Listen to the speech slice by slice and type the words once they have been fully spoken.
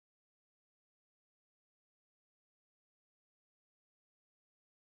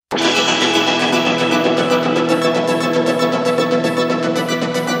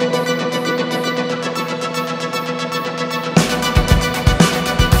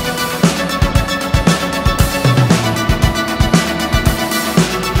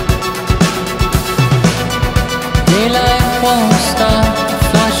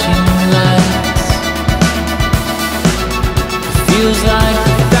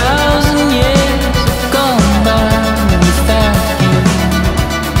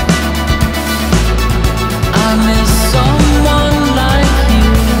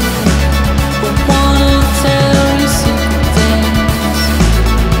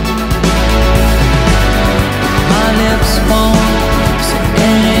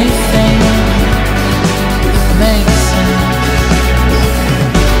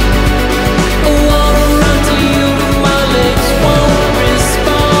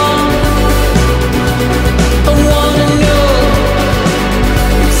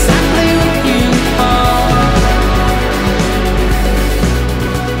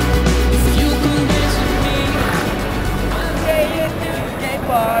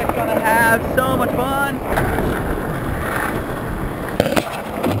bike. Gonna have so much fun.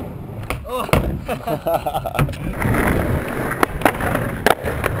 Oh.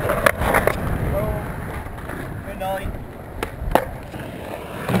 Good nollie.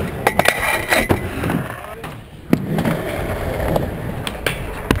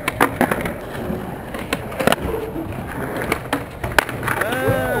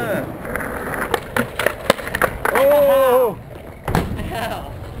 Oh!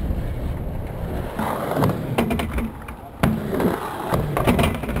 Ow.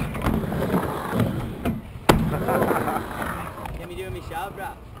 Can we do me shove, bro?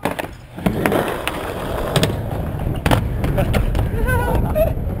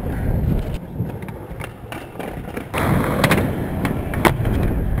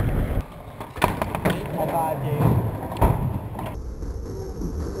 High five, dude.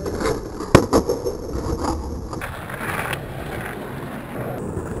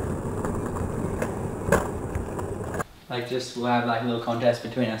 Like we'll have like a little contest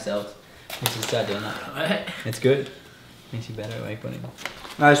between ourselves. We should start doing that. It's good. Makes you better at wakeboarding.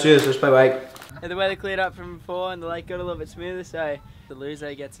 Nice, cheers, let's play wake. Yeah, the weather cleared up from before and the lake got a little bit smoother, so the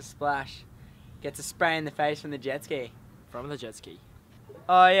loser gets a splash. Gets a spray in the face from the jet ski. From the jet ski.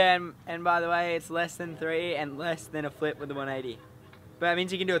 Oh yeah, and by the way, it's less than 3 and less than a flip with the 180. But that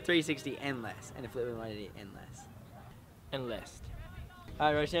means you can do a 360 and less, and a flip with 180 and less. And less.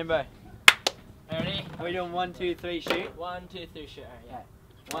 Alright, Rochambeau. Ready? Are we doing 1, 2, 3, shoot? 1, 2, 3, shoot. Alright,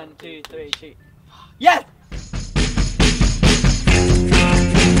 Yeah. 1, 2, 3, shoot. Yes!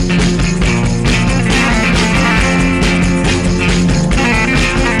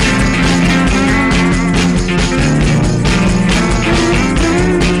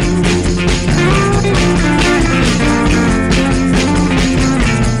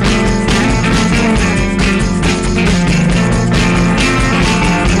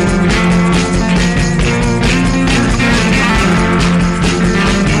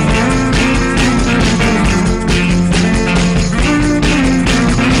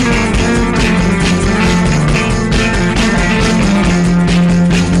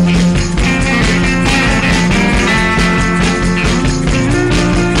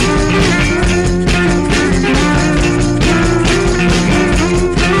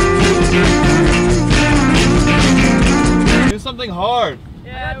 Something hard.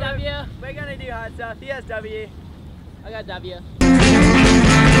 Yeah, I got W. We're gonna do hard stuff. He has W. I got W.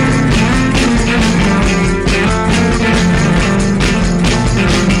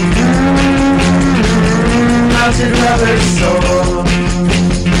 Mounted rubber soul.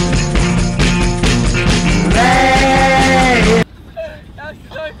 That was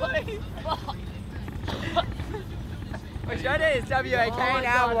so funny. We're trying to is W-A-K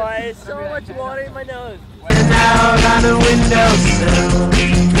now, boys. So much water in my nose. Went out on the windowsill.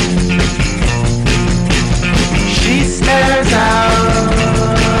 She stares out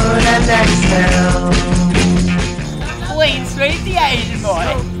and exhales. Clean sweep the Asian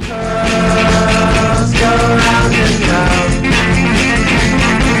boy. Curls go round and round.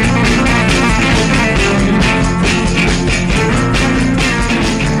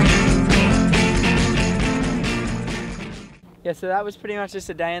 Yeah, so that was pretty much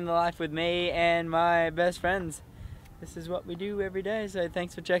just a day in the life with me and my best friends. This is what we do every day, so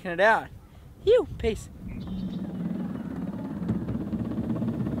thanks for checking it out. Peace.